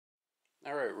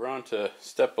Alright, we're on to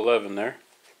step 11 there,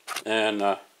 and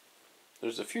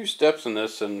there's a few steps in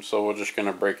this, and so we're just going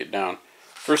to break it down.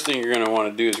 First thing you're going to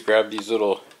want to do is grab these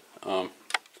little, I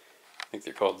think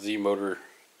they're called Z-motor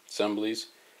assemblies.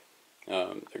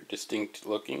 They're distinct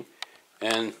looking,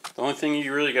 and the only thing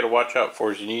you really got to watch out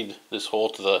for is you need this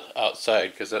hole to the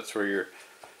outside, because that's where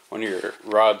one of your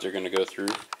rods are going to go through.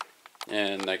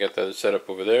 And I got that set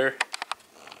up over there,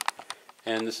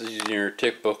 and this is using your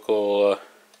typical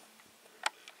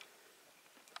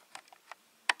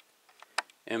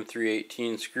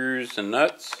M318 screws and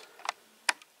nuts.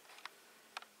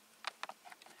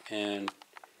 And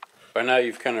by now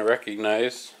you've kind of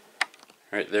recognized,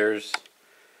 right there's,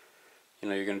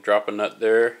 you're going to drop a nut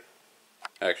there.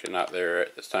 Actually not there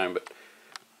at this time, but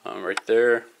right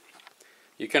there.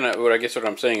 You kind of, what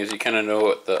I'm saying is you kind of know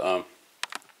what the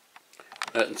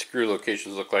nut and screw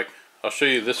locations look like. I'll show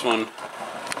you this one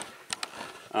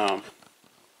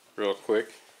real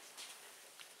quick.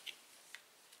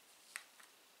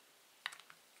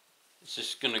 It's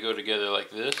just going to go together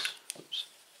like this. Oops.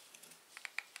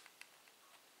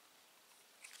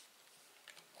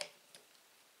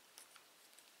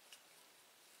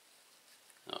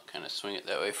 I'll kind of swing it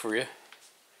that way for you.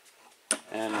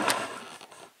 And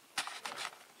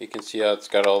you can see how it's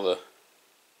got all the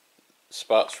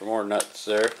spots for more nuts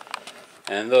there.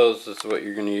 And those is what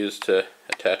you're going to use to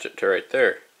attach it to right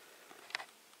there.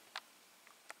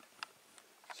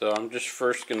 So I'm just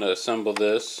first going to assemble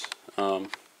this.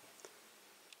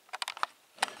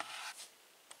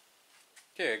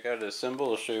 Okay, I got it assembled.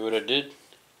 I'll show you what I did.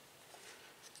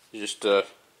 You just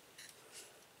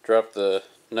drop the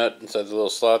nut inside the little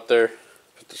slot there,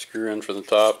 put the screw in from the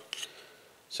top,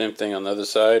 same thing on the other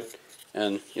side,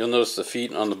 and you'll notice the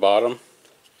feet on the bottom.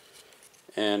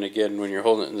 And again, when you're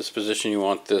holding it in this position, you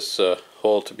want this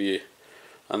hole to be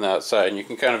on the outside, and you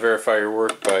can kind of verify your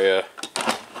work by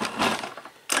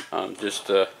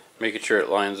just making sure it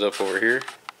lines up over here.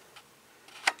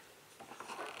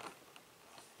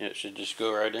 Yeah, it should just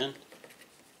go right in.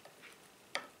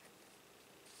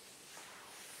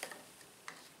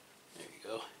 There you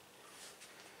go.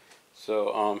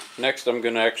 So next I'm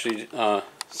going to actually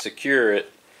secure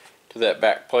it to that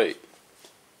back plate.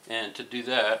 And to do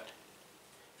that,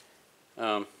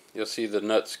 you'll see the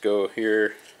nuts go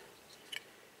here,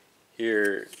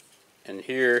 here, and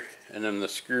here, and then the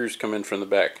screws come in from the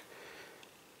back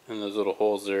and those little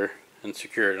holes there, and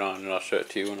secure it on, and I'll show it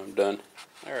to you when I'm done.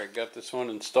 Alright, got this one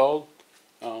installed.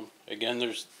 Again,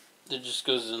 it just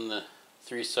goes in the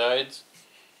three sides.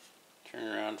 Turn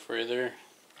around for you there.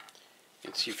 You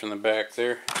can see from the back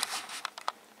there.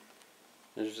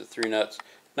 There's the three nuts.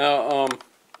 Now,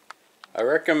 I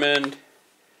recommend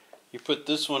you put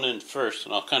this one in first,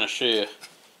 and I'll kind of show you.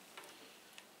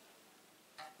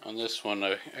 On this one,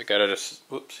 I got it.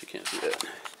 Whoops, you can't see that.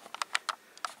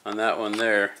 On that one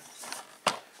there,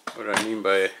 what I mean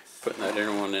by putting that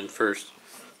inner one in first.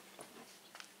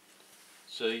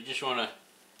 So you just want to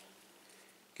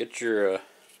get your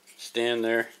stand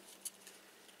there,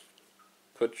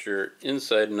 put your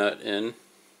inside nut in,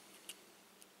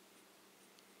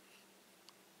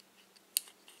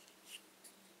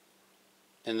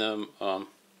 and then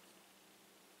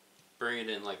bring it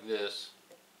in like this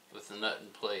with the nut in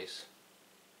place,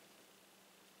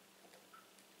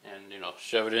 and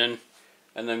shove it in,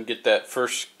 and then get that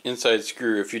first inside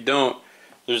screw. If you don't,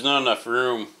 there's not enough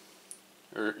room,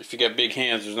 or if you got big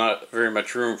hands, there's not very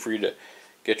much room for you to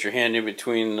get your hand in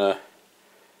between the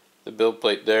build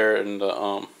plate there and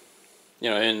the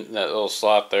in that little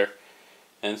slot there.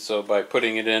 And so by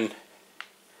putting it in,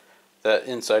 that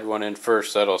inside one in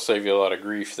first, that'll save you a lot of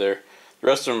grief there. The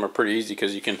rest of them are pretty easy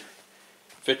because you can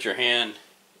fit your hand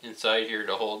inside here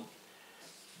to hold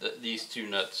these two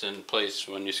nuts in place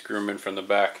when you screw them in from the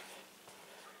back.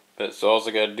 But so all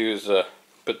I got to do is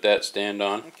put that stand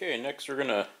on. Okay, next we're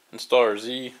gonna install our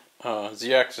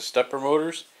Z-axis stepper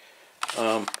motors.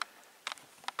 I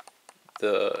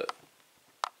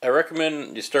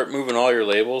recommend you start moving all your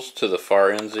labels to the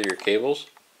far ends of your cables.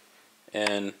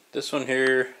 And this one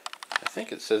here, I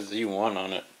think it says Z1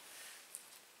 on it.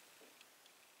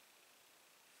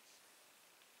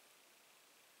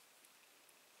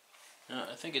 No,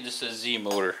 I think it just says Z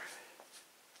motor.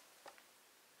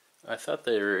 I thought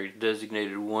they were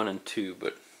designated 1 and 2,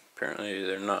 but apparently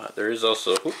they're not. There is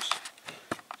also, oops,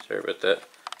 sorry about that.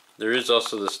 There is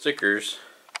also the stickers,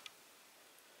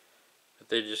 but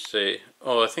they just say,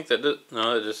 oh, I think that does,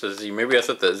 no, it just says Z. Maybe I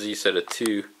thought that Z said a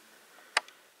 2.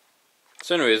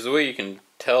 So anyways, the way you can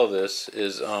tell this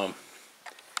is,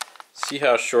 see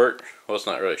how short, well it's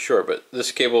not really short, but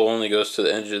this cable only goes to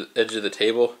the edge of the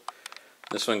table.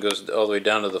 This one goes all the way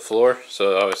down to the floor,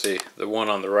 so obviously the one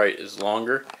on the right is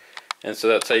longer, and so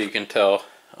that's how you can tell.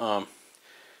 You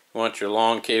want your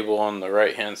long cable on the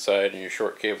right hand side and your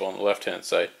short cable on the left hand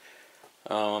side.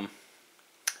 And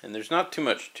there's not too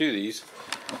much to these.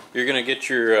 You're gonna get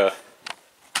your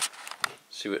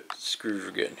see what screws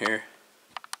we're getting here.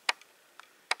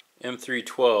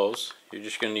 M312s. You're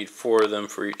just gonna need 4 of them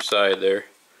for each side there,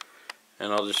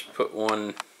 and I'll just put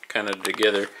one kind of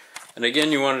together. And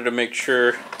again, you wanted to make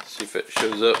sure, see if it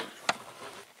shows up.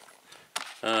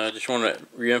 Just want to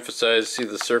re-emphasize, see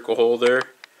the circle hole there?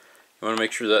 You want to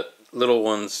make sure that little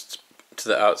one's to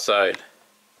the outside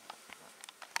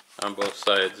on both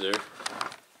sides there.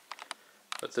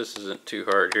 But this isn't too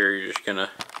hard here, you're just gonna,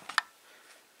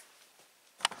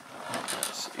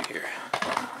 let's see here.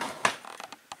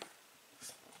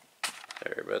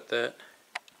 Sorry about that.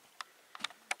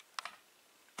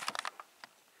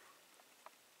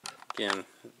 Again,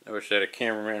 I wish I had a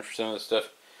cameraman for some of this stuff.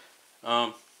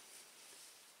 You're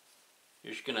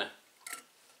just gonna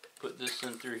put this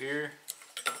in through here.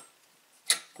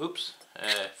 Oops,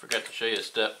 I forgot to show you a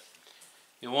step.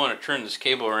 You want to turn this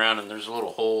cable around, and there's a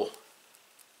little hole.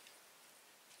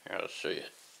 Here, I'll show you.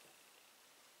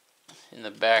 In the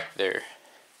back there.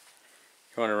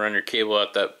 You want to run your cable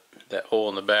out that hole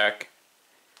in the back.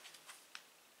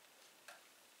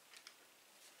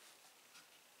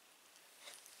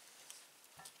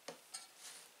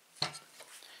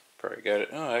 Probably got it.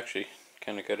 Oh, actually,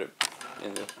 kind of got it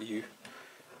in the view.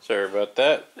 Sorry about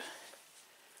that.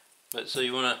 But so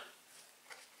you want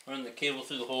to run the cable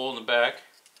through the hole in the back.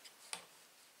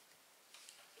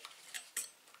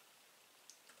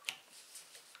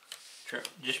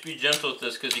 Just be gentle with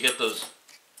this because you got those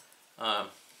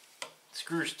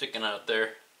screws sticking out there.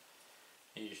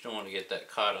 You just don't want to get that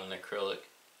caught on the acrylic.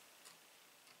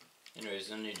 Anyways,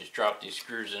 then you just drop these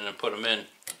screws in and put them in.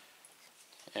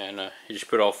 And you just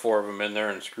put all 4 of them in there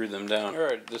and screw them down.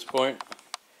 Alright, at this point,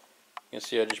 you can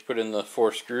see I just put in the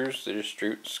 4 screws. They just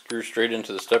screw straight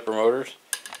into the stepper motors.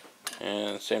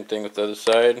 And same thing with the other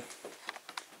side.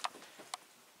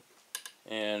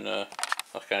 And I'll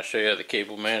kind of show you how the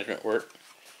cable management works.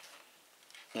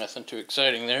 Nothing too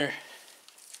exciting there.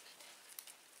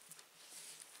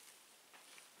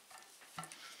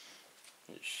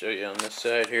 Just show you on this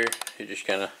side here. You just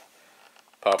kind of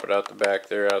pop it out the back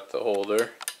there, out the hole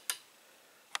there.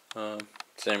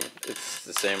 It's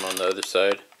the same on the other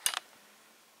side.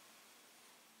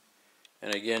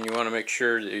 And again, you want to make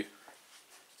sure that you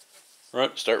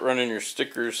start running your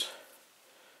stickers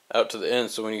out to the end,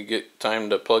 so when you get time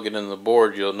to plug it in the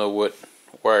board, you'll know what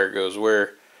wire goes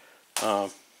where.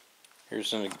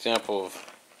 Here's an example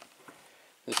of,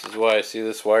 this is why I see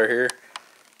this wire here.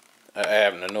 I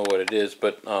happen to know what it is,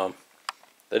 but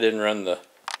they didn't run the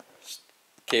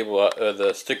cable out,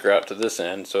 the sticker out to this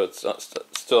end, so it's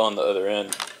still on the other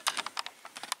end.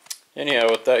 Anyhow,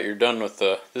 with that, you're done with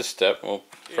this step. We'll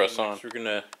press on. Next, we're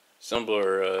gonna assemble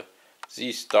our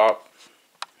Z stop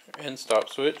and stop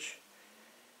switch,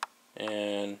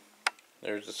 and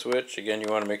there's the switch. Again, you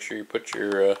want to make sure you put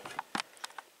your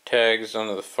tags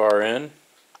onto the far end,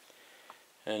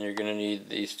 and you're gonna need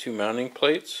these 2 mounting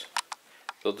plates.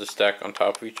 They'll just stack on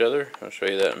top of each other. I'll show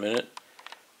you that in a minute.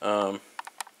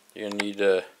 You're going to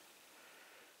need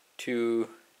 2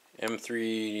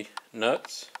 M3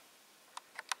 nuts,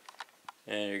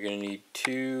 and you're going to need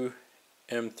 2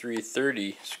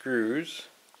 M330 screws,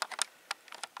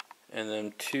 and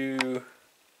then 2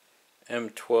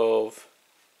 M212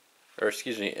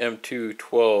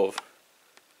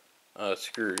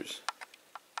 screws.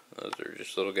 Those are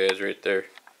just little guys right there.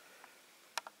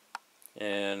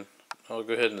 And I'll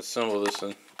go ahead and assemble this,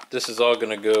 and this is all going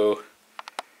to go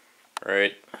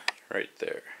right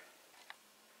there.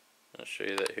 I'll show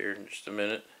you that here in just a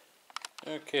minute.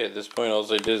 Okay, at this point all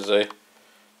I did is I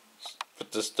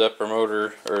put the stepper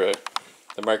motor, or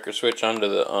the micro switch, onto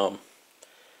the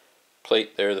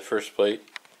plate there, the first plate,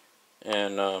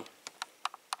 and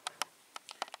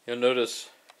you'll notice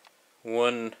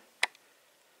one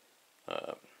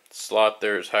slot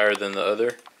there is higher than the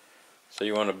other, so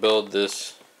you want to build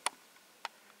this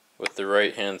with the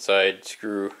right hand side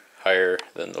screw higher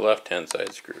than the left hand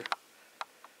side screw.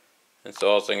 And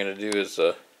so all I'm going to do is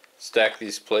stack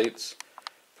these plates,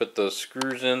 put those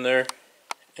screws in there,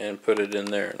 and put it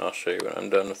in there, and I'll show you when I'm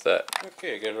done with that.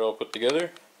 Okay, I got it all put together.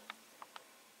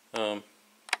 Like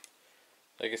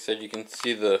I said, you can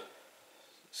see the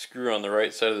screw on the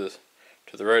right side of the,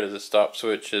 to the right of the stop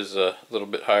switch is a little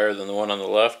bit higher than the one on the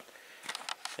left,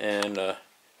 and I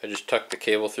just tucked the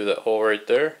cable through that hole right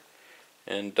there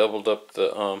and doubled up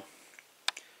the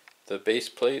base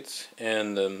plates,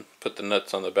 and then put the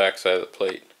nuts on the back side of the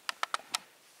plate.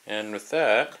 And with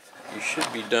that, you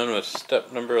should be done with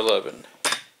step number 11.